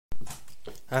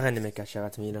הרי מקשר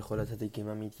עצמי לכל הצדיקים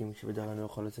האמיתיים שבדור לנו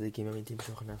לכל הצדיקים האמיתיים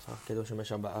שוכנה הפך קדוש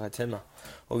ומשר בארץ המה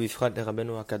ובפחד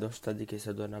לרבנו הקדוש צדיק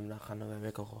יסודו נמלחנו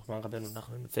ומקור חוכמה רבנו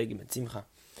נחמן מפגים את שמחה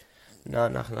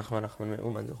נחמן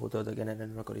מאומן זכותו דגן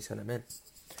עלינו וכל ישראל אמן.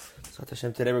 So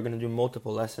Hashem, today we're going to do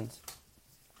multiple lessons.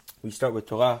 We start with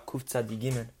Torah Kuf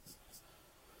Tzadikim.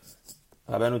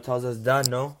 Rabeinu tells us da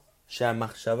no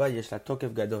שהמחשבה יש לה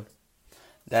תוקף גדול,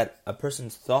 that a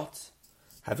person's thoughts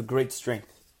have a great strength.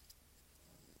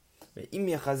 ואם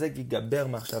יחזק יגבר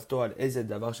מחשבתו על איזה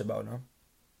דבר שבעולם,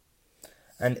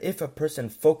 and if a person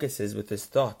focuses with his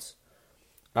thoughts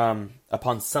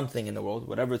upon something in the world,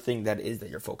 whatever thing that is that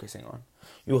you're focusing on,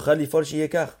 יוכל לפעול שיהיה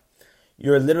כך.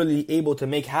 You're literally able to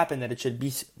make happen that it should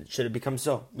become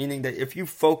so. Meaning that if you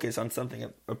focus on something,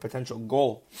 a potential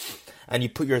goal, and you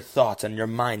put your thoughts and your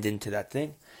mind into that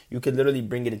thing, you could literally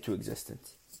bring it into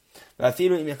existence. And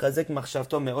even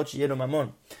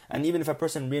if a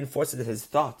person reinforces his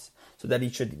thoughts so that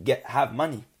he should have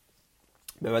money,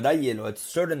 it's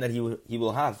certain that he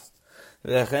will have.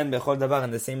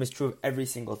 And the same is true of every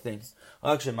single thing.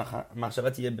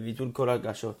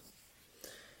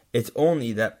 It's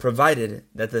only that provided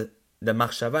that the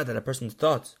machshava, that a person's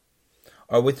thoughts,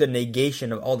 are with the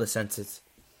negation of all the senses.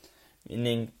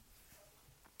 Meaning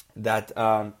that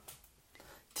that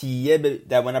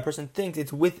when a person thinks,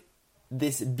 it's with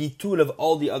this bitul of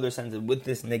all the other senses, with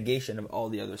this negation of all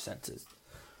the other senses.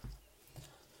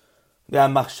 A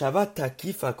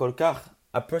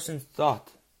person's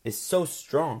thought is so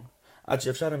strong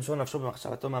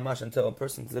until a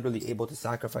person is literally able to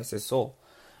sacrifice his soul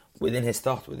within his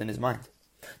thought, within his mind.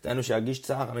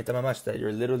 That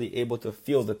you're literally able to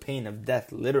feel the pain of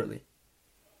death, literally.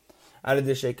 How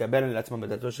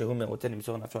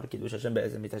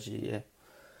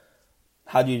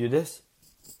do you do this?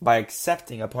 By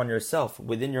accepting upon yourself,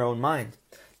 within your own mind,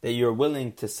 that you're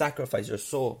willing to sacrifice your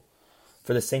soul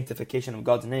for the sanctification of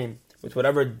God's name, with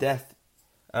whatever death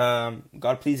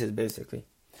God pleases, basically.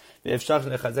 It's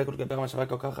possible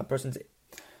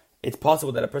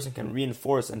that a person can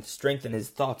reinforce and strengthen his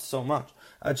thoughts so much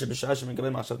that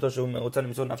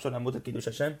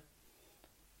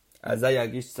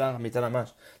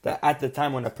at the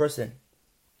time when a person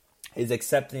is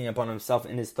accepting upon himself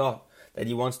in his thought that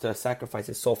he wants to sacrifice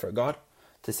his soul for God,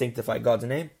 to sanctify God's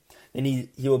name, then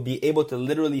he will be able to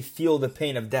literally feel the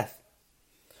pain of death.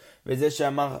 And this is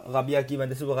what Rabbi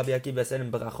Akiva said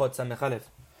in Berachot Samech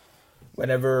Aleph,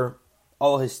 whenever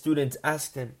all his students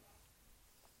asked him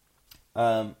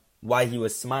why he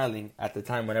was smiling at the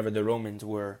time whenever the Romans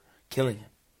were killing him.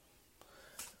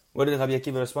 What did Rabbi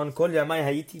Akiva respond? Rabbi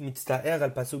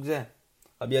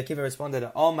Akiva responded,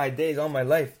 all my days, all my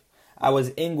life, I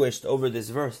was anguished over this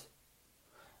verse.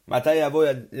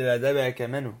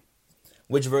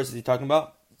 Which verse is he talking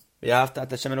about?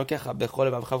 That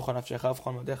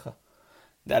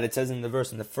it says in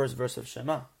the first verse of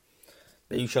Shema,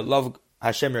 that you shall love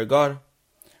Hashem your God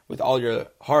with all your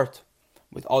heart,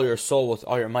 with all your soul, with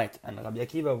all your might. And Rabbi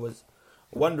Akiva was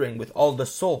wondering, with all the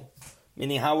soul,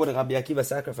 meaning how would Rabbi Akiva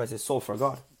sacrifice his soul for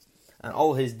God? And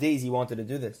all his days he wanted to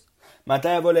do this.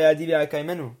 Rabbi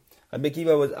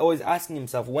Akiva was always asking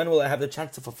himself, when will I have the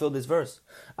chance to fulfill this verse?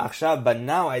 But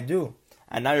now I do.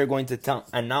 And now you're going to tell,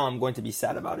 and now I'm going to be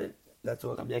sad about it. That's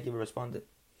what Rabbi Akiva responded.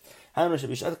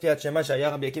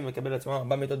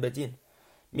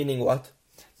 Meaning what?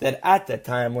 That at that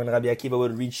time when Rabbi Akiva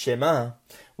would read Shema,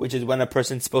 which is when a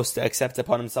person's supposed to accept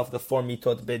upon himself the 4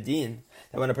 mitot bedin,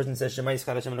 that when a person says Shema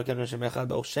Yisrael Hashem Elokeinu Hashem Echad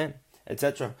Baruch Shem,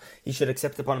 etc., he should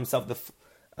accept upon himself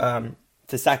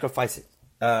to sacrifice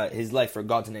his life for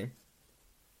God's name,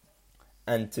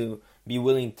 and to be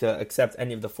willing to accept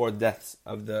any of the 4 deaths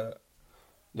of the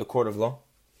court of law.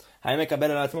 That Rabbi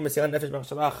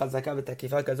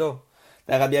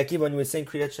Akiva, when he was saying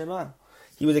Kriyat Shema,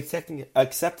 he was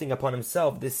accepting upon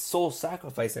himself this soul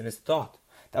sacrifice in his thought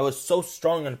that was so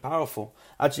strong and powerful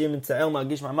until Rabbi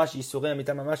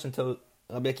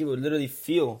Akiva would literally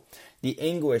feel the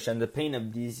anguish and the pain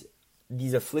of these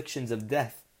afflictions of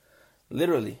death,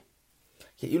 literally,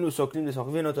 as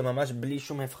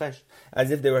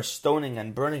if they were stoning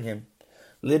and burning him,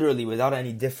 literally without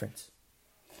any difference.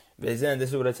 And this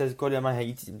is what it says,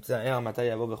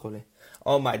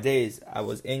 all my days I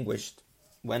was anguished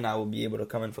when I will be able to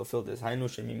come and fulfill this. Meaning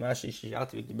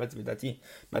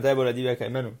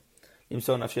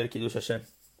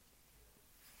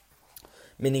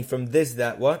from this,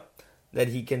 that what? That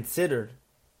he considered,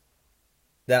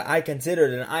 that I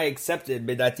considered and I accepted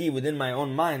bedati within my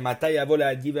own mind.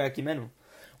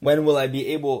 When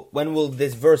will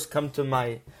this verse come to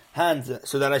my hands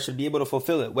so that I should be able to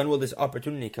fulfill it? When will this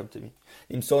opportunity come to me?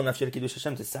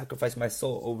 To sacrifice my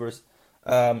soul over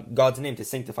God's name, to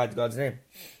sanctify God's name.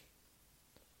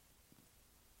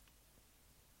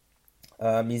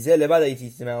 And it's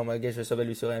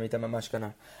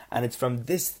from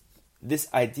this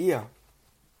idea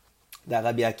that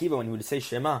Rabbi Akiva, when he would say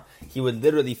Shema, he would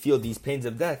literally feel these pains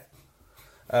of death.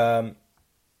 That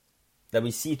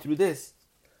we see through this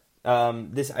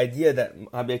idea that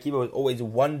Rabbi Akiva was always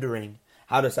wondering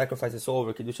how to sacrifice his soul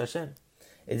over Kiddush Hashem.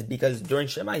 It's because during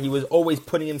Shema, he was always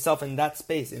putting himself in that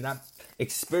space, in that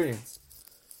experience.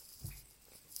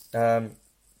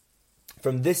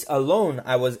 From this alone,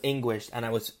 I was anguished, and I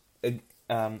was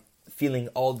feeling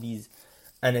all these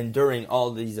and enduring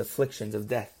all these afflictions of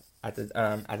death at the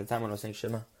time when I was saying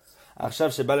Shema.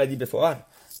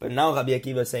 But now Rabbi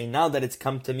Akiva is saying, now that it's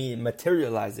come to me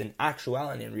materialized in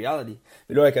actuality, in reality,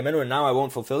 and now I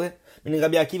won't fulfill it. Meaning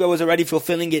Rabbi Akiva was already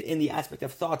fulfilling it in the aspect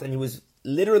of thought, and he was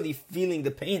literally feeling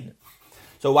the pain.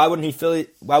 So why wouldn't he feel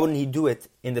it? Why wouldn't he do it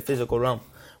in the physical realm?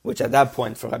 Which at that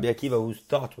point, for Rabbi Akiva, whose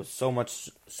thought was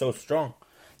so strong,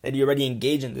 that he already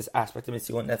engaged in this aspect of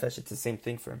Mesirat Nefesh, it's the same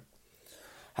thing for him.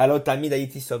 Rabbi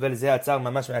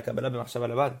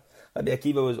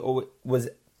Akiva was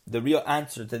the real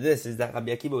answer to this, is that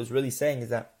Rabbi Akiva was really saying is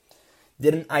that,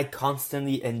 didn't I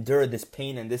constantly endure this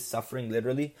pain and this suffering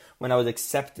literally when I was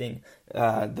accepting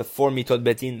the 4 mitot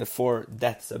betin, the 4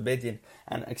 deaths of betin,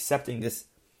 and accepting this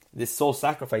soul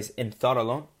sacrifice in thought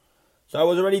alone? So I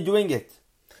was already doing it.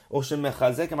 And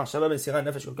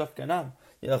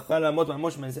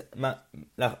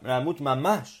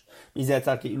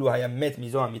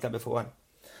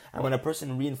when a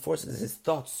person reinforces his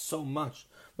thoughts so much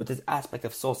with this aspect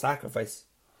of soul sacrifice,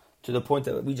 to the point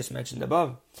that we just mentioned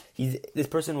above, this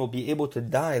person will be able to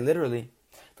die literally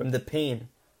from the pain.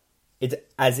 It's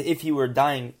as if he were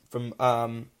dying from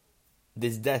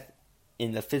this death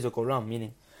in the physical realm,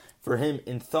 meaning for him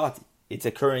in thought, it's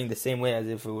occurring the same way as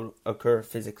if it would occur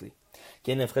physically.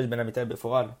 Because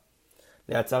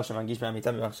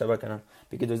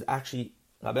there's actually,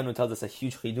 Rabeinu tells us a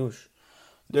huge chidush.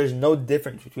 There's no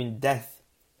difference between death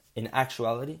in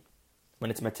actuality,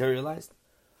 when it's materialized,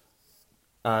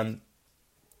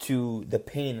 to the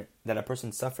pain that a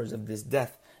person suffers of this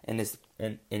death in his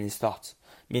thoughts.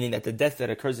 Meaning that the death that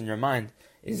occurs in your mind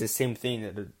is the same thing,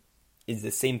 that is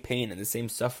the same pain and the same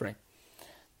suffering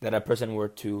that a person were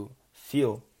to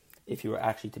feel if he were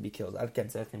actually to be killed. This is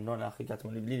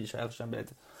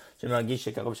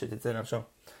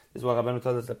what Rabeinu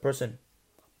tells us. The person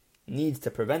needs to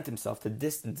prevent himself, to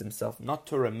distance himself, not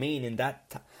to remain in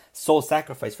that soul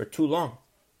sacrifice for too long,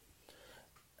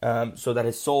 so that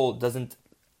his soul doesn't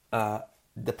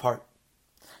depart,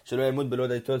 so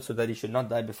that he should not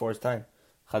die before his time.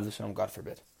 God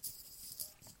forbid.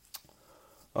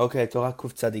 Okay, Torah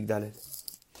Kuf Tzadik Daled.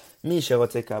 Mi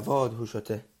sherotze kavod hu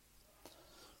shoteh.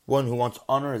 One who wants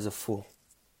honor is a fool.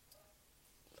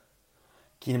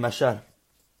 Ki mashal,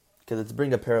 because let's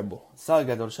bring a parable. Sar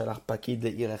gadol shalach pakid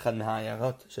le'ir echad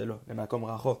meha'ayarot shelo lemakom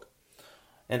rachok.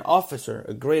 An officer,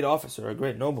 a great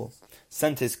noble,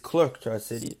 sent his clerk to a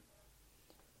city.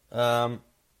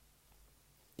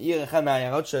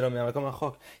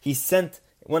 He sent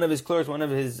one of his clerks, one of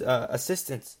his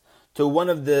assistants, to one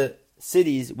of the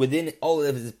cities within all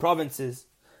of his provinces,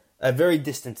 a very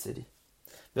distant city.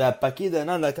 And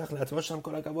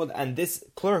this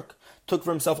clerk took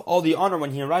for himself all the honor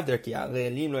when he arrived there,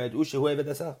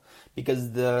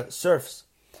 because the serfs,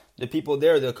 the people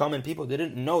there, the common people,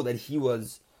 didn't know that he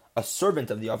was a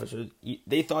servant of the officer.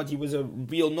 They thought he was a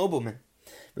real nobleman.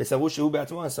 So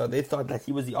they thought that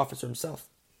he was the officer himself.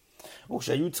 And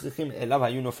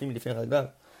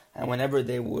whenever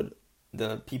the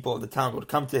people of the town would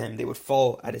come to him, they would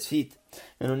fall at his feet,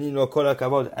 and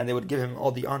they would give him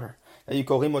all the honor. And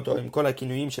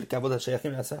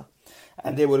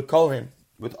they would call him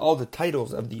with all the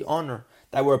titles of the honor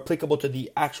that were applicable to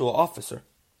the actual officer.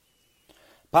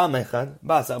 One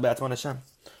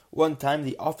time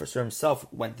the officer himself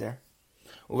went there,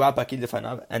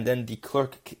 and then the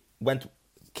clerk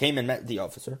came and met the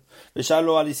officer.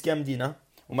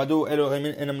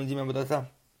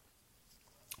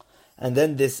 And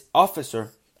then this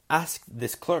officer asked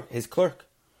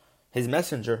his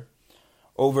messenger,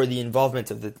 over the involvement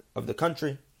of the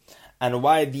country, and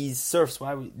why these serfs,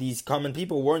 why these common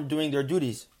people weren't doing their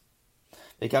duties.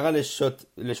 The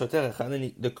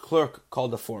clerk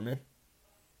called the foreman,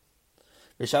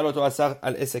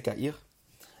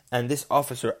 and this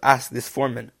officer asked this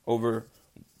foreman over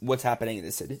what's happening in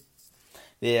the city.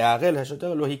 And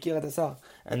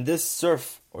this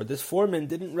serf, or this foreman,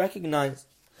 didn't recognize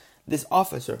this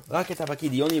officer.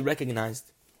 He only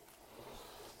recognized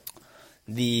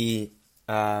the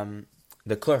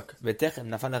the clerk,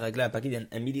 and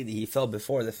immediately he fell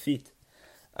before the feet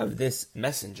of this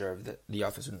messenger of the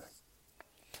officer.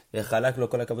 And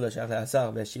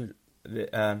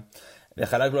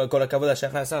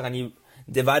he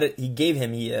divided, he gave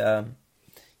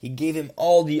him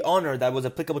all the honor that was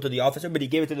applicable to the officer, but he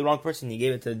gave it to the wrong person. He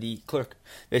gave it to the clerk.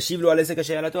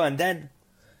 And then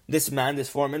this man, this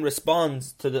foreman,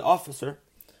 responds to the officer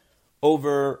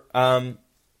over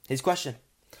his question.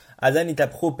 But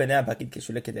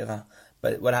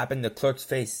what happened? The clerk's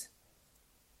face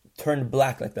turned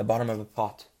black like the bottom of a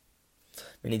pot.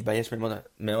 And he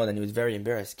was very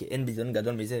embarrassed.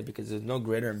 Because there's no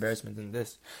greater embarrassment than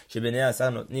this.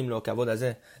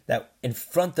 That in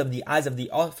front of the eyes of the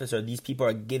officer, these people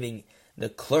are giving the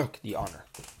clerk the honor.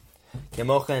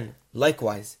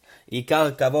 Likewise, a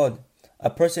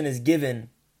person is given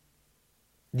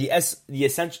the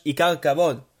essential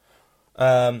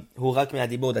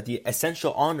that the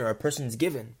essential honor a person is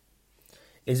given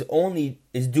is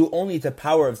due only to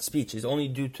power of speech, is only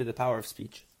due to the power of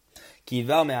speech.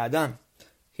 Because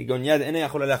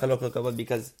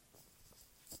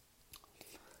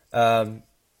the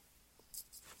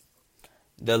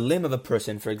limb of a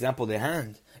person, for example the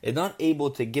hand, is not able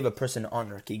to give a person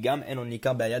honor. Because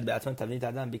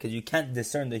you can't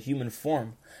discern the human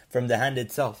form from the hand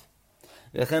itself.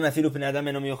 And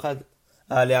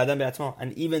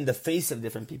even the face of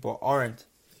different people aren't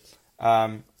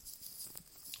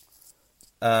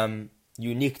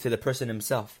unique to the person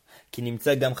himself. Because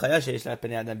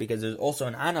there's also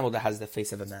an animal that has the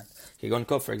face of a man.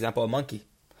 For example, a monkey.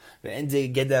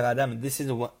 This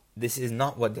is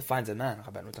not what defines a man,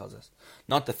 Rabeinu tells us.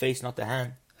 Not the face, not the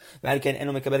hand. So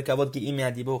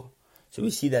we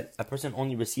see that a person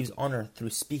only receives honor through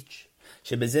speech.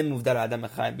 Because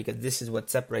this is what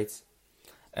separates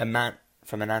a man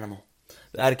from an animal.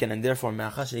 And therefore,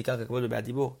 because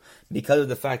of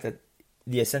the fact that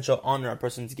the essential honor a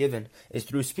person is given is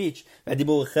through speech,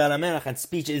 and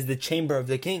speech is the chamber of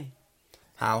the king.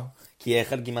 How? Because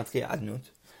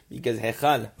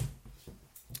hechal,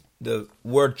 the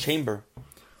word chamber,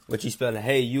 which you spell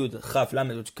hey, yud, chaf,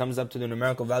 lamed, which comes up to the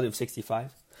numerical value of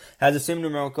 65, has the same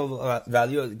numerical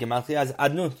value as gematria as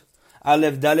adnut,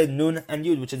 aleph, daled, nun, and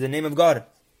yud, which is the name of God.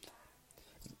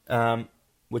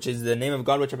 Which is the name of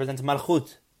God, which represents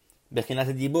malchut,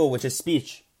 bechinat dibur, which is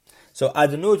speech. So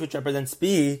adnut, which represents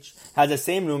speech, has the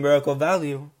same numerical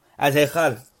value as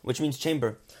hechal, which means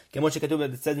chamber.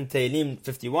 It says in Tehillim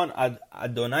 51,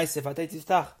 Adonai sefatei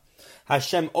tiftach,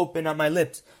 Hashem, open up my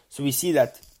lips. So we see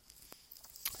that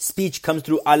speech comes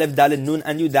through aleph, daled, nun,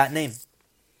 and yud, that name.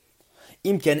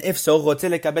 If so,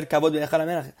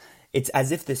 it's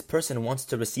as if this person wants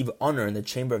to receive honor in the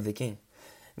chamber of the king.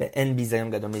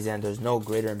 There's no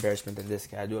greater embarrassment than this.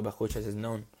 Is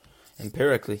known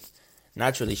empirically,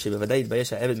 naturally. That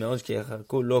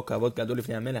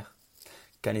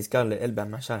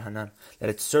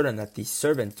it's certain that the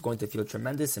servant is going to feel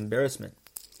tremendous embarrassment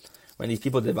when these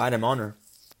people divide him honor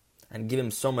and give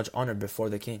him so much honor before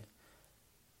the king,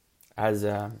 as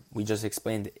we just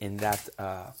explained in that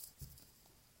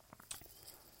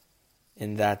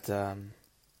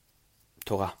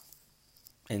Torah,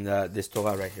 in this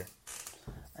Torah right here.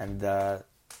 And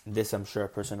this, I'm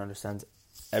sure,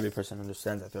 every person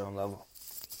understands at their own level.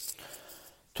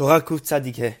 Torah kuf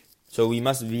tzadikeh. So we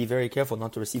must be very careful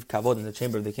not to receive kavod in the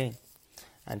chamber of the king,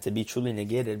 and to be truly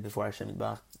negated before Hashem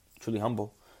Yitbarach, truly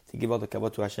humble, to give all the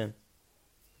kavod to Hashem.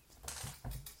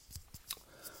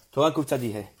 Torah kuf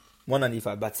tzadikeh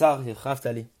 195. Batzar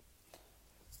hirchavta li. It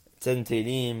says in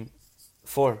Tehillim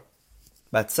 4.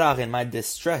 Batzar, in my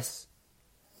distress,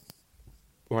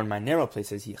 or in my narrow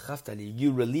places, hirchavta li,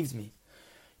 you relieved me.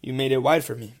 You made it wide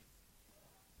for me.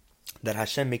 That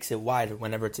Hashem makes it wide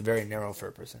whenever it's very narrow for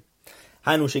a person.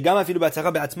 And this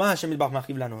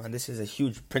is a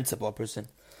huge principle a person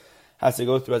has to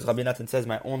go through. As Rabeinu says,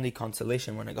 my only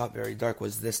consolation when it got very dark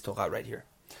was this Torah right here.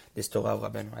 This Torah of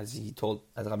Rabeinu, as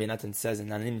Rabeinu says in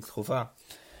Nanim Tchufa,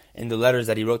 in the letters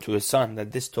that he wrote to his son,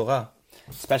 that this Torah,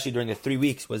 especially during the 3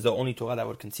 weeks, was the only Torah that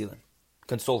would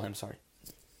console him.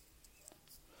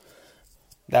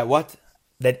 That what?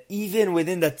 That even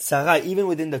within the tzara, even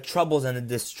within the troubles and the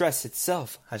distress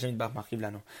itself, Hashem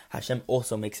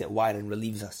also makes it wide and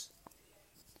relieves us.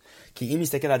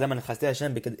 Because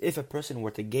if a person were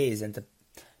to gaze and to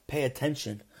pay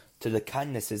attention to the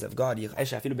kindnesses of God, that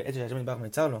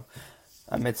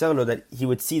he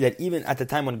would see that even at the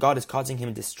time when God is causing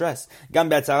him distress,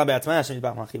 that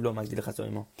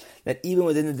even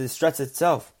within the distress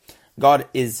itself, God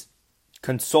is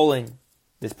consoling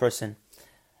this person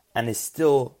and is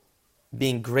still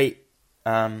being great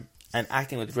and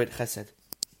acting with great chesed.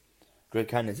 great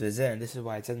kindness. And this is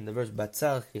why it says in the verse,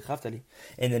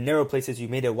 in the narrow places you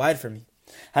made it wide for me.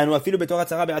 Meaning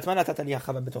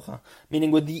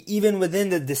even within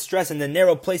the distress and the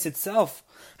narrow place itself,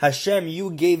 Hashem, you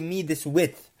gave me this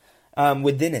width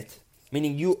within it.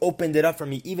 Meaning you opened it up for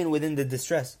me even within the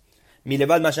distress. Not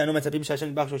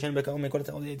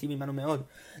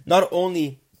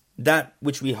only that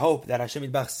which we hope that Hashem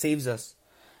Yitbarach saves us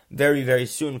very, very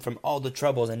soon from all the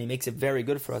troubles and He makes it very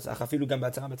good for us.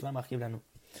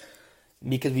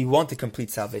 Because we want the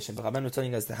complete salvation. But Rabeinu is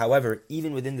telling us that, however,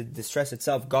 even within the distress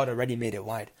itself, God already made it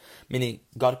wide. Meaning,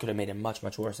 God could have made it much,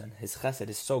 much worse. And His chesed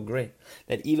is so great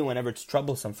that even whenever it's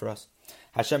troublesome for us,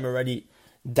 Hashem already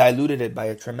diluted it by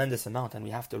a tremendous amount. And we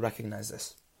have to recognize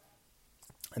this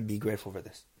and be grateful for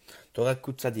this. Torah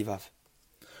Kutza Divav.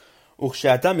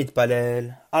 וכשאתה מתפלל,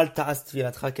 אל תעש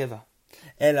תפילתך קבע,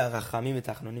 אלא רחמים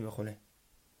ותחנונים וכו'.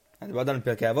 And the Badan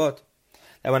Pirkei Avot,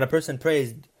 that when a person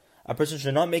prays, a person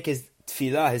should not make his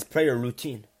tefillah, his prayer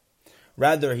routine.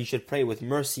 Rather, he should pray with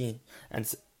mercy and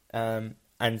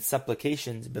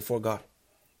supplications before God.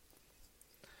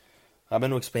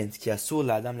 Rabeinu explains, כי אסור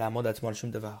לאדם לעמוד עצמו על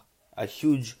שום דבר. A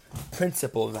huge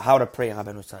principle of how to pray,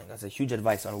 Rabeinu is telling us. A huge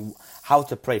advice on how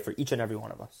to pray for each and every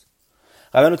one of us.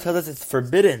 Rabeinu tells us it's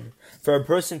forbidden for a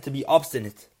person to be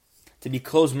obstinate, to be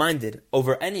close-minded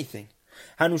over anything.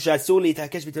 Rabeinu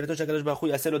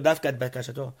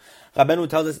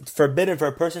tells us it's forbidden for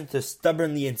a person to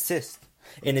stubbornly insist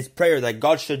in his prayer that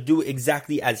God should do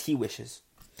exactly as he wishes.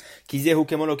 Because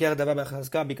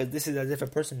this is as if a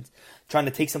person trying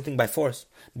to take something by force,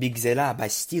 by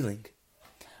stealing.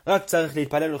 A person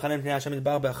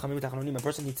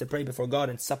needs to pray before God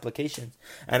in supplication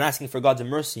and asking for God's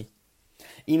mercy.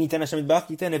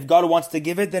 If God wants to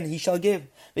give it, then He shall give.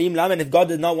 And if God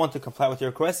does not want to comply with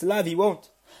your request, He won't.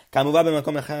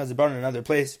 As brought in another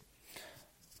place,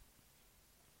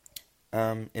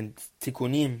 in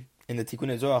Tikkunim, in the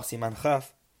Tikkun Zohar, Siman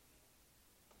Chaf.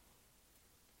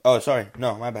 Oh, sorry,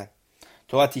 no, my bad.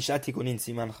 Torah Tisha Tikkunin,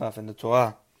 Siman Chaf, and the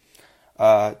Torah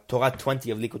 20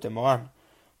 of Likutei Moran,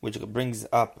 which brings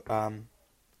up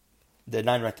the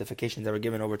 9 rectifications that were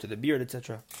given over to the beard,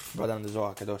 etc. Brought down the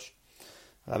Zohar Kadosh.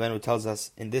 Rabeinu tells us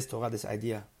in this Torah this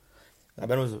idea.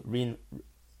 Rabeinu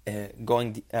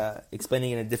was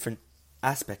explaining in a different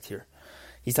aspect here.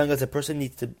 He's telling us a person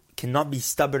cannot be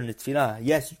stubborn in tefillah.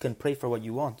 Yes, you can pray for what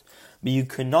you want, but you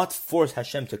cannot force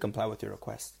Hashem to comply with your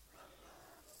request.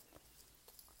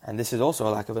 And this is also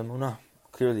a lack of emunah,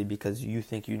 clearly, because you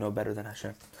think you know better than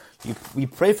Hashem. We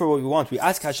pray for what we want. We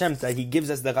ask Hashem that He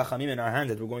gives us the rachamim in our hand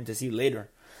that we're going to see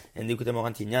later in Likutei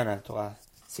Moran Tinyana, Torah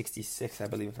 66, I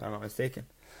believe, if I'm not mistaken.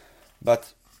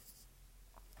 But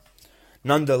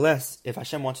nonetheless, if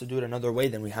Hashem wants to do it another way,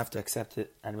 then we have to accept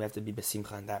it, and we have to be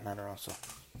besimcha in that manner also.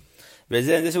 This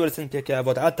is what it's in Pirkei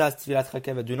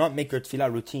Avot. Do not make your tefillah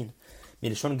routine.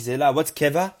 What's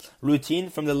keva? Routine,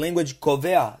 from the language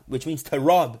kovea, which means to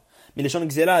rob.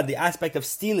 The aspect of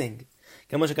stealing.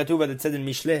 It says in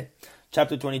Mishle,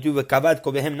 chapter 22, v'kavad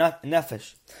kovehem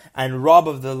nefesh, and rob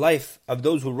of the life of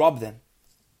those who rob them.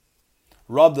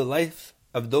 Rob the life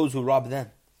of those who rob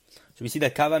them. So we see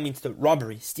that kava means the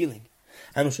robbery, stealing.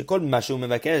 And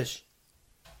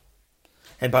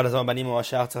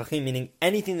meaning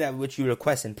anything that which you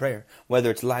request in prayer,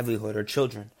 whether it's livelihood or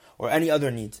children or any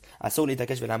other needs. It's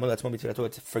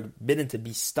forbidden to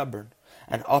be stubborn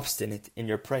and obstinate in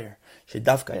your prayer.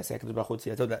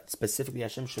 That specifically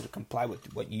Hashem should comply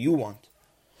with what you want.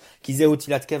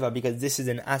 Because this is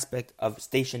an aspect of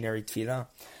stationary tefillah,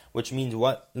 which means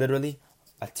what? Literally,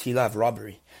 a tefillah of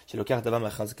robbery.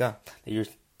 That you're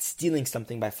stealing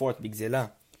something by force,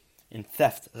 in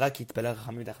theft. A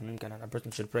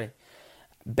person should pray,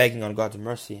 begging on God's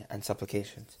mercy and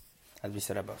supplications, as we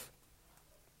said above.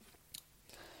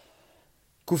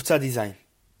 Kufza design.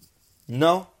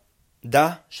 No,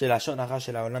 da Lashon Hara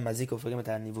shel haolam mazik ופוגמת את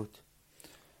העניבות.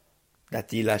 That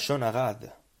the Lashon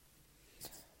Hara,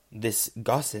 this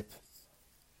gossip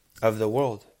of the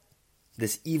world,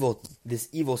 this evil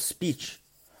speech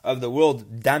of the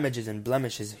world damages and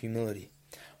blemishes humility.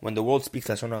 When the world speaks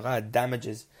Lashon Hara, it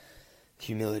damages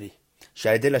humility.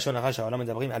 That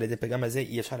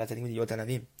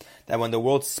when the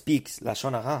world speaks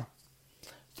Lashon Hara,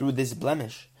 through this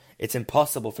blemish, it's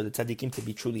impossible for the Tzadikim to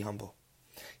be truly humble.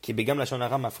 Because what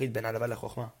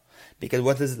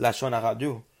does Lashon Hara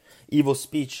do? Evil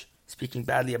speech, speaking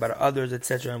badly about others,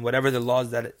 etc., and whatever the laws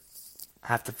that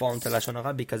have to fall into Lashon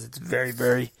Hara, because it's very,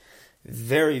 very,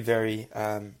 very, very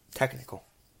technical.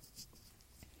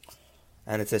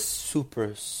 And it's a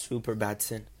super, super bad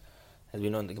sin. As we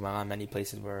know in the Gemara, many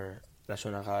places where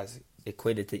Lashon Hara is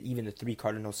equated to even the 3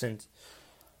 cardinal sins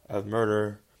of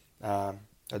murder,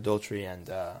 adultery and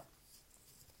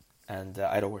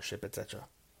idol worship, etc.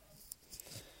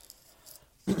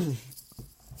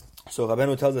 So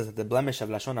Rabeinu tells us that the blemish of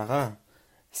Lashon Hara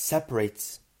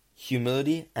separates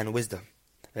humility and wisdom.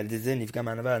 And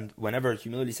whenever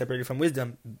humility is separated from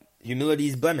wisdom, humility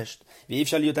is blemished.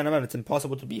 It's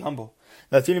impossible to be humble.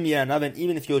 And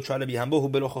even if you try to be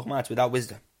humble, it's without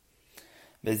wisdom.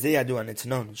 And it's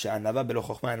known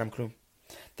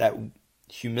that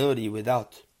humility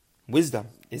without wisdom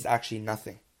is actually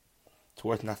nothing. It's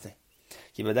worth nothing.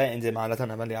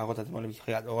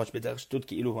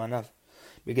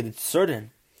 Because it's certain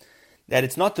that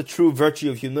it's not the true virtue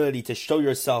of humility to show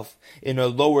yourself in a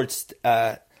lowered,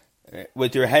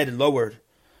 with your head lowered,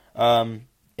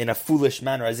 in a foolish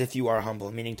manner, as if you are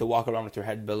humble, meaning to walk around with your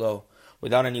head below,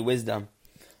 without any wisdom,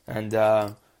 and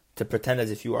to pretend as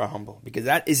if you are humble, because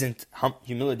that isn't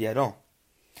humility at all.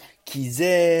 Because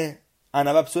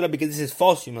this is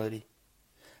false humility.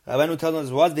 Rabeinu tells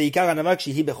us what the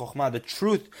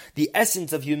truth, the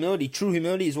essence of humility, true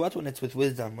humility is what? When it's with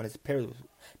wisdom, when it's paired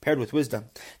with wisdom.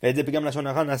 But through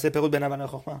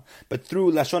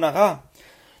Lashon Hara,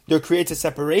 there creates a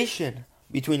separation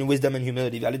between wisdom and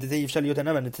humility.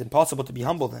 And it's impossible to be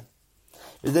humble then.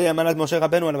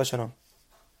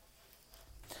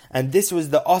 And this was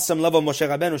the awesome level of Moshe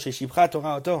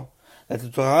Rabeinu, that the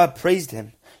Torah praised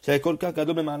him. That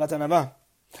Moshe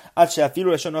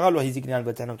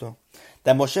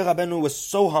Rabeinu was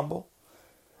so humble,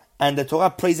 and the Torah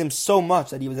praised him so much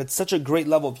that he was at such a great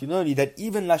level of humility that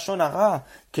even Lashon Hara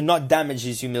cannot damage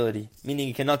his humility, meaning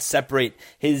it cannot separate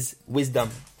his wisdom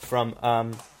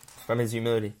from his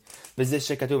humility. And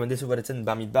this is what it's in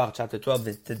Bamidbar, chapter 12,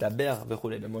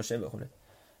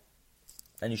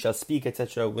 and you shall speak,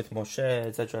 etc., with Moshe,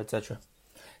 etc., etc.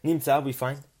 Nimtza, we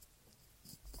find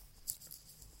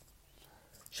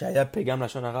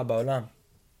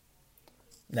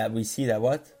that we see that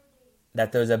what?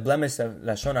 That there is a blemish of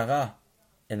Lashon Hara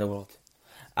in the world.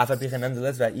 But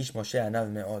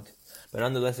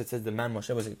nonetheless it says the man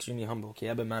Moshe was extremely humble.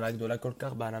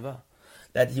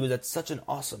 That he was at such an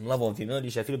awesome level of humility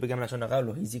that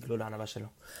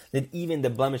even the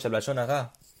blemish of Lashon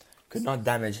Hara could not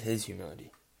damage his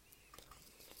humility.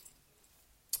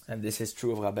 And this is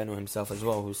true of Rabeinu himself as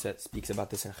well, who speaks about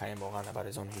this in Chayei Moran, about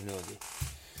his own humility.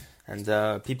 And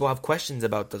people have questions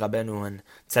about Rabeinu and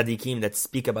Tzadikim that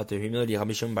speak about their humility.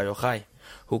 Rabbi Shimon Bar Yochai,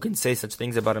 who can say such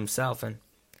things about himself, and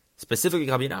specifically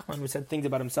Rabbi Nachman, who said things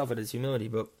about himself with his humility.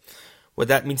 But what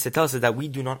that means to tell us is that we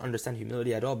do not understand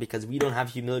humility at all, because we don't have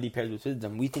humility paired with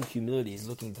wisdom. We think humility is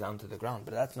looking down to the ground,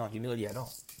 but that's not humility at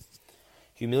all.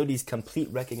 Humility is complete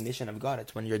recognition of God.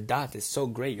 It's when your dat is so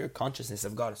great, your consciousness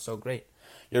of God is so great,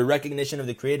 your recognition of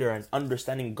the Creator and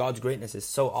understanding God's greatness is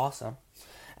so awesome,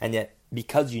 and yet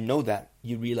because you know that,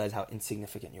 you realize how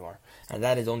insignificant you are. And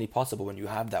that is only possible when you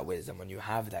have that wisdom, when you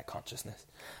have that consciousness,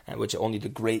 and which only the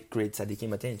great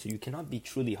Tzadikim attain. So you cannot be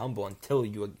truly humble until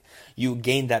you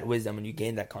gain that wisdom and you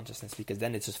gain that consciousness, because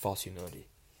then it's just false humility.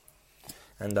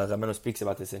 And Rabeinu speaks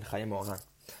about this in Chayei Moran.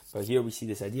 But here we see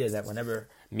this idea that whenever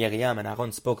Miriam and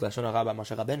Aaron spoke Lashon Hara about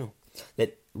Moshe Rabeinu,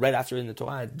 that right after in the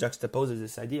Torah it juxtaposes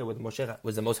this idea with Moshe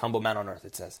was the most humble man on earth,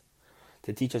 it says,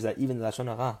 to teach us that even the Lashon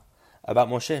Hara about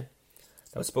Moshe,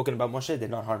 that was spoken about Moshe, did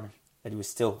not harm him, that he was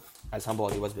still as humble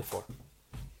as he was before.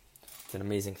 It's an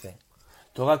amazing thing.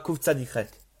 Torah Kuf Tzadichet,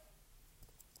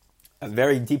 a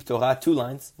very deep Torah, 2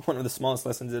 lines, one of the smallest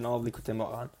lessons in all of Likutei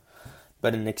Moharan,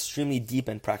 but an extremely deep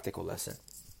and practical lesson.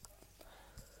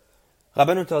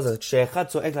 Rabeinu tells us,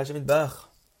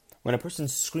 when a person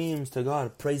screams to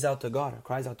God, prays out to God, or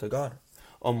cries out to God,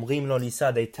 Omrim lo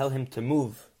lisa, they tell him to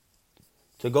move,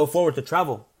 to go forward, to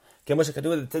travel. In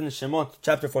Shemot,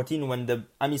 chapter 14, when the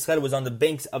Am Yisrael was on the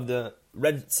banks of the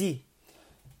Red Sea,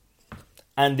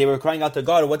 and they were crying out to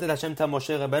God, what did Hashem tell Moshe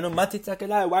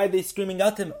Rabbeinu? Why are they screaming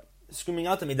out to him? Speak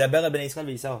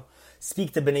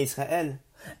to Bnei Israel,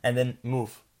 and then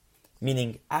move.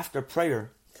 Meaning, after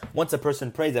prayer, once a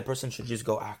person prays, that person should just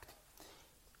go act.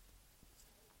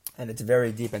 And it's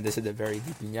very deep, and this is a very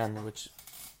deep inyan,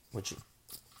 which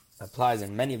applies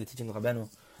in many of the teachings of Rabeinu.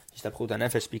 Hishtapchut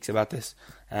HaNefesh speaks about this,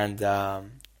 and Sipur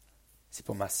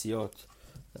Masiot,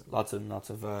 lots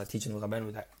of teaching of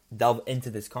Rabeinu that delve into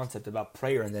this concept about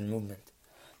prayer and then movement.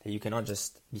 That you cannot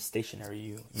just be stationary,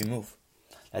 you move.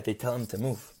 That they tell him to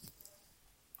move.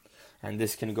 And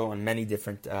this can go on many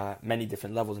different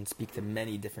levels and speak to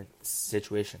many different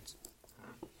situations.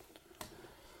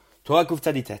 Torah Kuf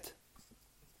Tzaditet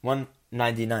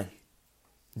 199.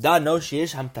 Da no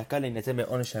sheyesh hamtaka le'netem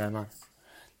be'onesh ha'aman.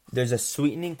 There's a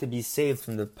sweetening to be saved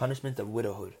from the punishment of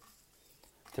widowhood,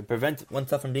 to prevent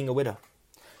oneself from being a widow.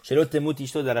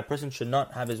 that a person should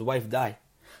not have his wife die.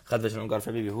 And how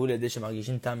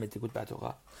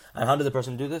does a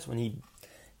person do this? When he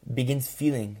begins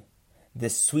feeling the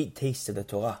sweet taste of the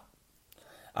Torah.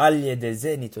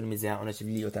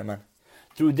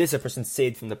 Through this, a person is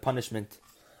saved from the punishment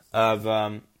of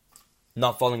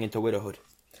not falling into widowhood.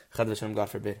 God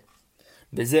forbid.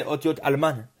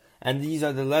 And these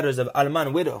are the letters of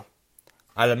Alman, widow.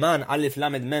 Alman, Alif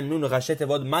Lamed Mem Nun Rashet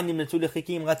Evod Manim Netu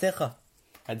Lechikim Ratecha.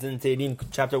 That's in Tehillim,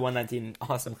 chapter 119.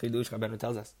 Awesome Chidush Rabeinu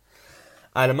tells us.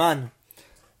 Alman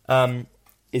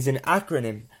is an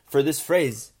acronym for this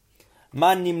phrase.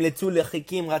 Manim Netu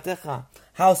Lechikim Ratecha.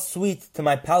 How sweet to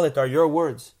my palate are your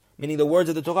words. Meaning the words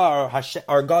of the Torah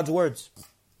are God's words.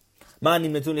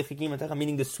 Manim Netu Lechikim Ratecha.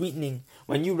 Meaning the sweetening.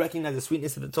 When you recognize the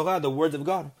sweetness of the Torah, the words of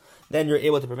God, then you're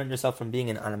able to prevent yourself from being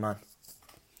an Alman.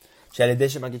 And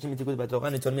when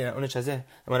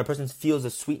a person feels the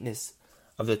sweetness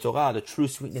of the Torah, the true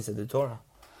sweetness of the Torah,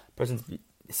 a person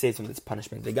is saved from this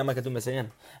punishment.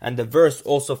 And the verse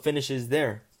also finishes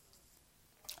there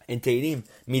in Tehillim,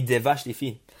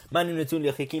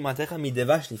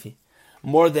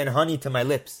 more than honey to my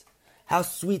lips. How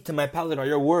sweet to my palate are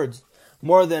your words,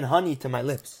 more than honey to my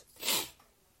lips.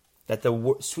 That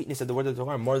the sweetness of the word of the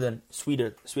Torah are more than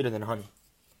sweeter than honey.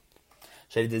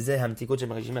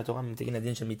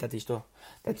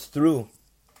 That's through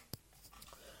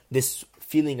this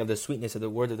feeling of the sweetness of the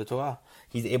word of the Torah,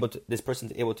 this person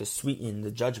is able to sweeten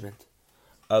the judgment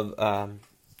of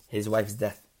his wife's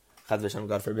death.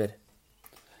 God forbid.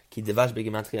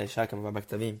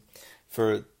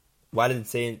 For why did it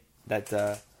say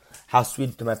that how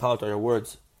sweet to my palate are your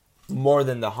words, more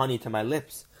than the honey to my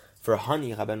lips? For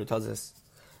honey, Rabeinu tells us,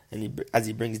 and as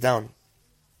he brings down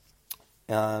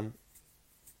in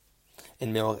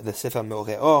the Sefer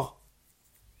Meorei Or,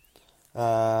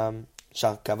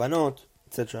 Shar Kavanot,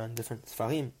 etc., and different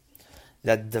Sfarim,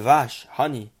 that Davash,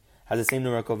 honey, has the same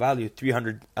numerical value,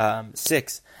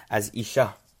 306, as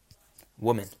Isha,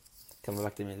 woman. Come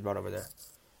back to me, it's brought over there.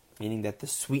 Meaning that the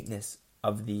sweetness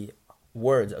of the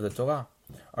words of the Torah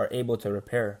are able to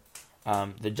repair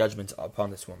the judgments upon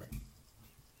this woman.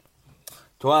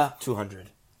 Torah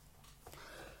 200.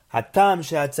 The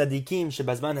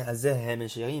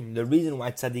reason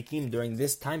why tzadikim during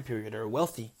this time period are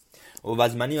wealthy, and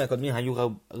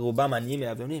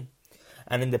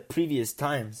in the previous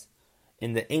times,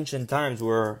 in the ancient times,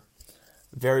 were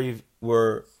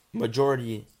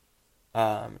majority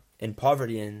in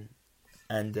poverty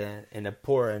and in a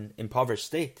poor and impoverished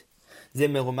state.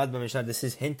 This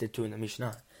is hinted to in the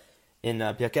Mishnah. In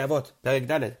Pirkei Avot, Perek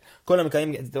Dalet,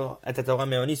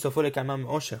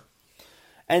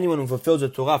 anyone who fulfills the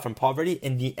Torah from poverty,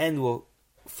 in the end will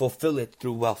fulfill it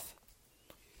through wealth.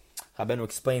 Rabeinu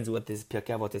explains what this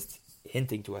Pirkei Avot is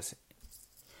hinting to us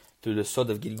through the Sod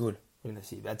of Gilgul. We're going to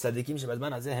see. The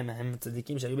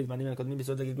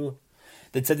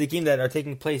tzadikim that are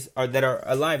taking place, that are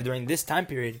alive during this time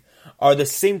period, are the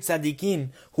same tzadikim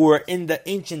who were in the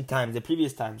ancient times, the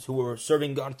previous times, who were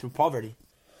serving God through poverty,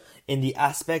 in the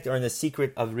aspect or in the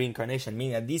secret of reincarnation.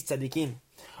 Meaning that these tzadikim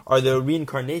are the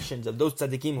reincarnations of those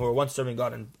tzadikim who were once serving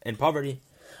God in poverty.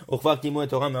 So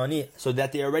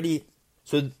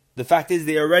the fact is,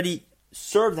 they already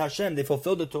served Hashem, they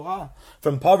fulfilled the Torah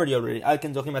from poverty already.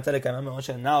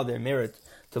 And now they merit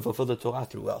to fulfill the Torah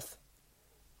through wealth.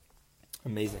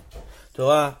 Amazing.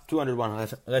 Torah 201,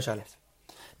 Resh Aleph.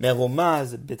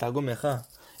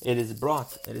 It is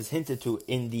brought, it is hinted to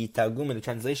in the Targum, in the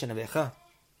translation of Echa,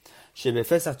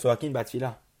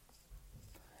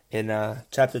 in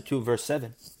chapter 2, verse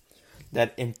 7,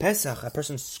 that in Pesach, a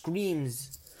person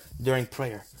screams during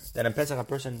prayer. That in Pesach, a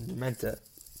person is meant to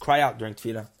cry out during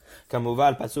Tefillah.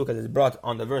 Kamuval Pasuk, as is brought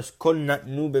on the verse, Kol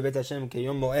natnu bevet Hashem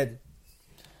keyom moed.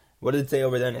 What did it say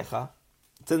over there in Echa?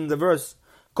 It says in the verse,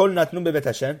 Kol natnu bevet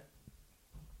Hashem.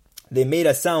 They made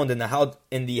a sound in the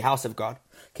house of God.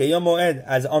 Keyom moed,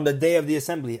 as on the day of the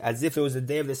assembly, as if it was the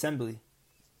day of the assembly.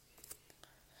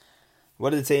 What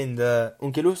did it say in the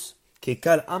Unkelus?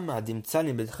 Kekal amma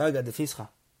dimtsalim b'chaga defischa.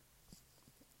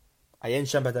 Ayen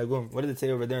sham b'tagum. What did it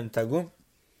say over there in Tagum?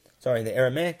 Sorry, the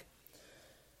Aramaic.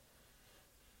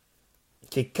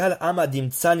 Kekal amma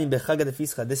dimtsalim b'chaga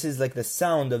defischa. This is like the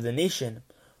sound of the nation,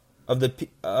 of the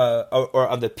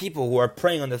of the people who are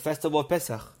praying on the festival of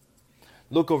Pesach.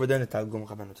 Look over there in the Tagum.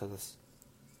 Rabeinu tells us.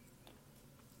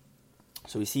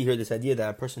 So we see here this idea that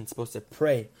a person is supposed to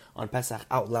pray on Pesach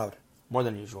out loud, more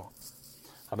than usual.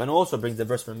 Rabeinu also brings the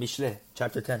verse from Mishle,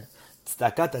 chapter 10.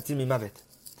 Tzedakah tatzil mimavet.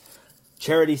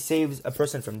 Charity saves a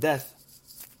person from death.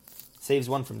 Saves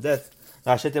one from death.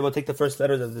 Rashet will take the first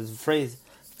letters of this phrase.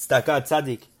 Tzedakah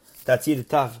tzadik tatzil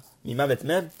tav mimavet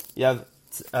mem. You have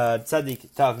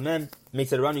Tzadik Tav Mem,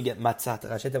 makes it around, you get matzat.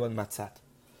 Rashi Tevot matzat.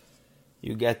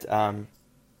 You get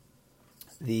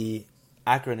the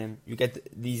acronym, you get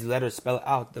these letters spell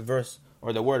out the verse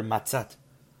or the word matzat,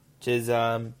 which is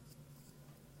matzah.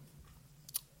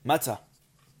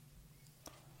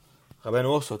 Rabeinu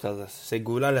also tells us,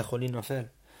 Segula lecholi nofel,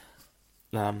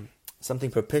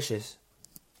 something propitious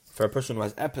for a person who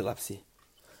has epilepsy.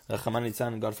 Rachaman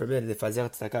litzan, God forbid, lefazer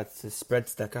tzedakah, to spread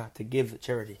tzedakah, to give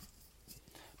charity.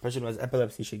 A person who has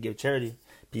epilepsy should give charity.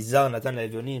 Pizar natan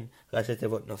le'evyonim, rashi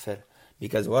tevot nofel.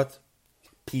 Because what?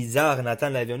 Pizar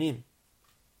natan le'evyonim.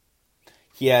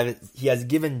 He has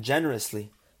given generously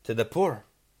to the poor.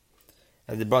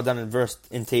 As it brought down in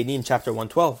Tehillim chapter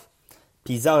 112.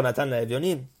 Pizar natan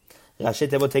le'evyonim. Rashi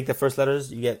Tevot, take the first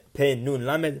letters, you get Pe, Nun,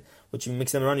 Lamed, which you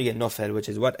mix them around, you get Nofel, which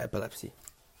is what? Epilepsy.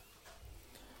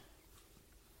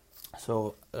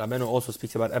 So, Rabeinu also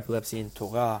speaks about epilepsy in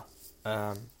Torah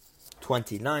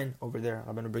 29, over there.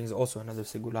 Rabeinu brings also another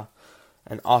segula,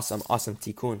 an awesome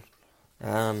tikkun,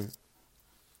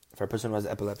 for a person who has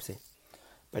epilepsy.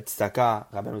 But tzedakah,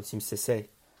 Rabeinu seems to say,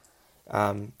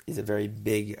 is a very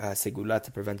big segula to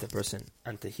prevent a person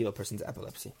and to heal a person's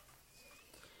epilepsy.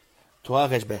 Torah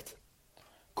Resh Bet.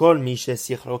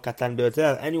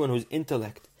 Anyone whose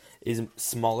intellect is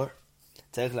smaller,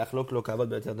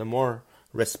 the more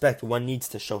respect one needs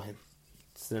to show him.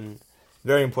 It's a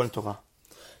very important Torah.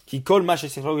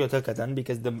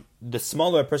 Because the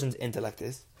smaller a person's intellect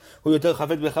is,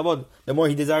 the more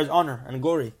he desires honor and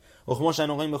glory.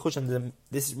 And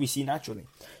this we see naturally.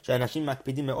 That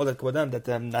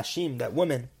the nashim, that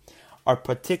women, are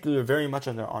particularly very much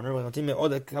on their honor.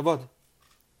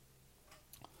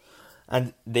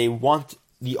 And they want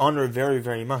the honor very,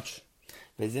 very much.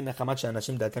 Because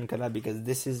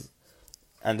this is,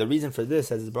 and the reason for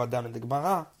this, as it's brought down in the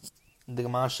Gemara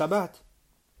Shabbat,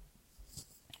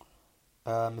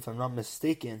 if I'm not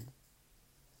mistaken,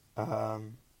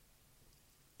 in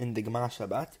the Gemara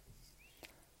Shabbat,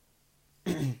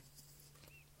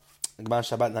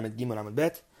 Lamed Gimel Lamed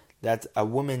Bet, that a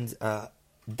woman's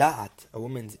da'at, a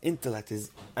woman's intellect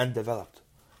is undeveloped.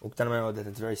 That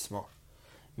it's very small.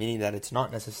 Meaning that it's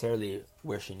not necessarily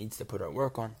where she needs to put her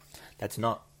work on. That's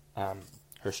not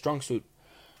her strong suit.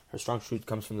 Her strong suit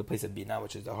comes from the place of Binah,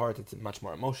 which is the heart. It's much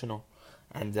more emotional.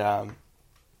 And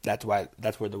that's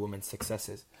where the woman's success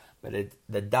is. But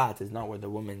the da'at is not where the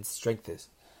woman's strength is.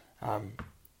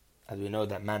 As we know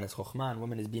that man is chokhmah and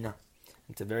woman is Binah.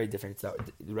 It's a very different,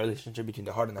 it's the relationship between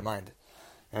the heart and the mind.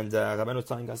 And Rabeinu was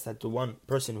telling us that the one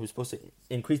person who's supposed to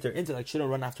increase their intellect shouldn't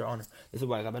run after honor. This is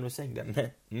why Rabeinu was saying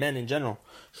that men in general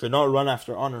should not run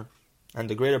after honor. And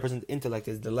the greater person's intellect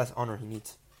is, the less honor he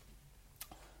needs.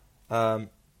 And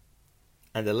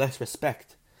the less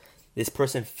respect this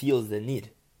person feels the need.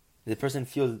 The person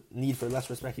feels need for less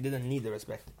respect. He doesn't need the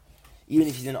respect. Even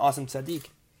if he's an awesome tzaddik,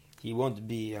 he won't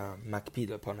be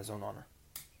makpid upon his own honor.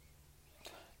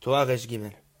 Torah Resh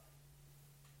Gimel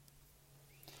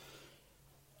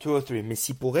 203.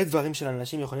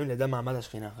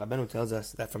 Rabeinu tells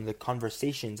us that from the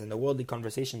conversations and the worldly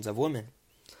conversations of women,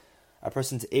 a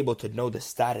person's able to know the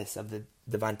status of the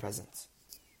divine presence.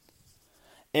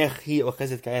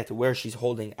 Where she's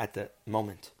holding at the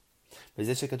moment. And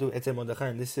this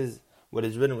is what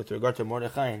is written with regard to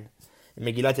Mordechai in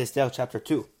Megillat Esther chapter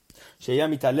 2.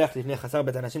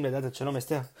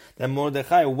 That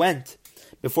Mordechai went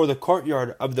before the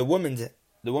courtyard of the woman's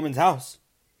house,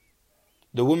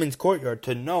 the woman's courtyard,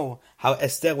 to know how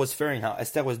Esther was faring, how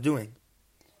Esther was doing.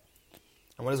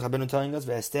 And what is Rabeinu telling us?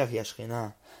 Esther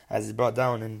Yashchina, as is brought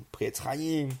down in Prietz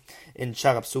Chaim, in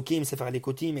Shar Psukim, Sefer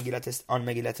Likutim, on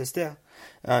Megillat Esther,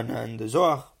 and the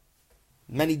Zohar,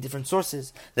 many different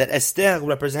sources, that Esther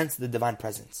represents the divine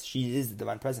presence. She is the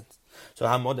divine presence. So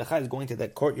how Mordechai is going to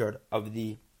that courtyard of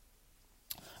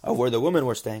where the women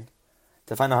were staying,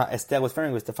 to find out how Esther was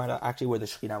faring, was to find out actually where the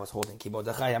Shekhinah was holding.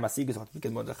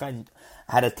 Because Mordechai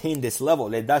had attained this level,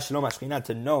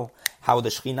 to know how the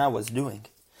Shekhinah was doing,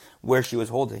 where she was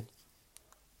holding.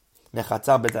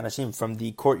 From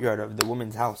the courtyard of the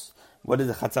woman's house. What is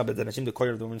the Chatzar Bet Anashim, the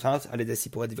courtyard of the woman's house?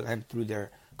 Through their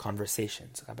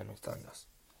conversations, Rabeinu was telling us.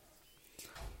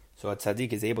 So a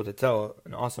tzaddik is able to tell,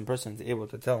 an awesome person is able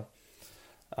to tell,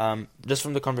 just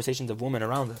from the conversations of women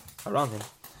around him,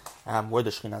 where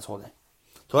the Shekhinah is holding.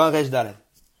 Torah Resh Daled.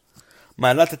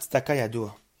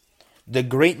 The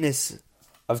greatness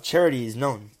of charity is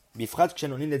known,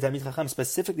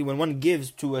 specifically when one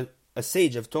gives to a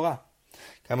sage of Torah.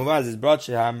 That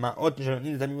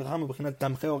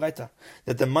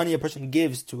the money a person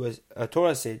gives to a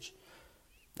Torah sage,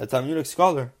 a Talmudic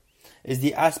scholar, is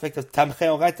the aspect of tamchei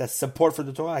oraita, support for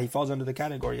the Torah. He falls under the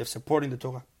category of supporting the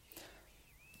Torah.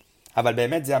 אבל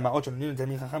באמת זה המעות שנותנים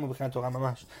לתלמיד חכם ובחינת תורה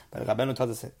ממש. But Rabeinu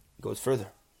tells us it goes further.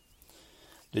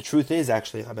 The truth is,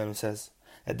 actually, Rabeinu says,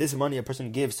 that this money a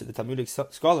person gives to the Talmudic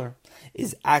scholar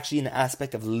is actually an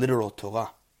aspect of literal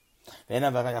Torah. And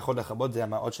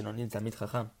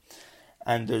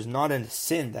there's not a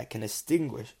sin that can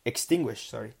extinguish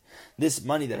this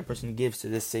money that a person gives to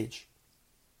this sage.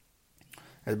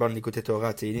 As brought in Likutei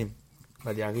Torah, Teilim,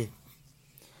 Badiari.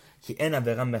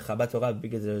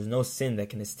 Because there's no sin that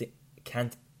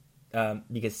can't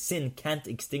because sin can't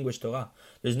extinguish Torah.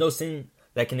 There's no sin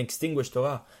that can extinguish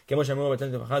Torah. And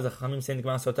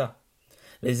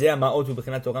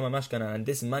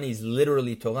this money is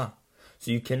literally Torah.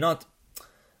 So you cannot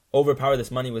overpower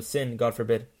this money with sin, God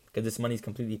forbid, because this money is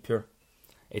completely pure.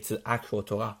 It's the actual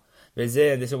Torah. This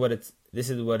is what this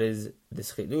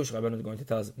chidush Rabeinu is going to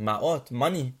tell us. Ma'ot,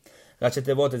 money, Rashi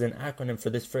Tevot is an acronym for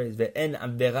this phrase. Ve'en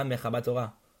avera mechabat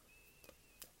Torah.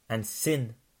 And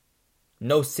sin,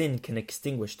 no sin can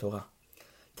extinguish Torah.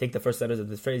 Take the first letters of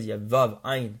this phrase, Vav,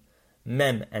 Ayin,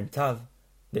 Mem, and Tav.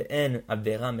 Ve'en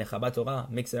avera mechabat Torah.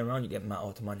 Mix it around, you get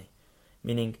ma'ot, money.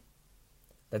 Meaning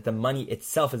that the money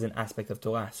itself is an aspect of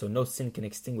Torah, so no sin can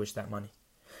extinguish that money.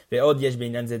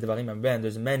 And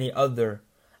there's many other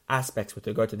aspects with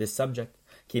regard to this subject.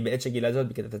 Because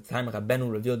at the time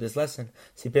Rabeinu revealed this lesson,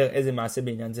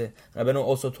 Rabeinu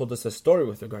also told us a story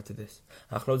with regard to this.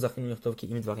 But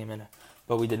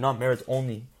we did not merit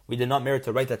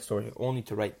to write that story, only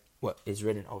to write what is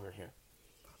written over here.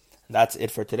 That's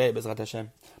it for today, Bezrat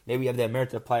Hashem. May we have the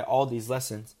merit to apply all these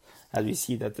lessons, as we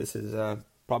see that this is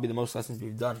probably the most lessons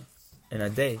we've done in a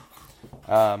day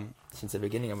since the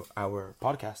beginning of our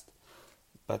podcast.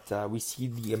 But we see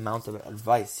the amount of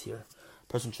advice here. A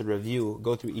person should review,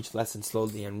 go through each lesson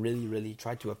slowly, and really, really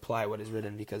try to apply what is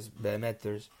written, because Be'emet,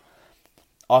 there's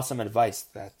awesome advice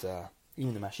that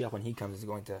even the Mashiach, when he comes, is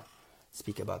going to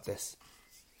speak about this.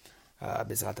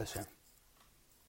 Bezrat Hashem.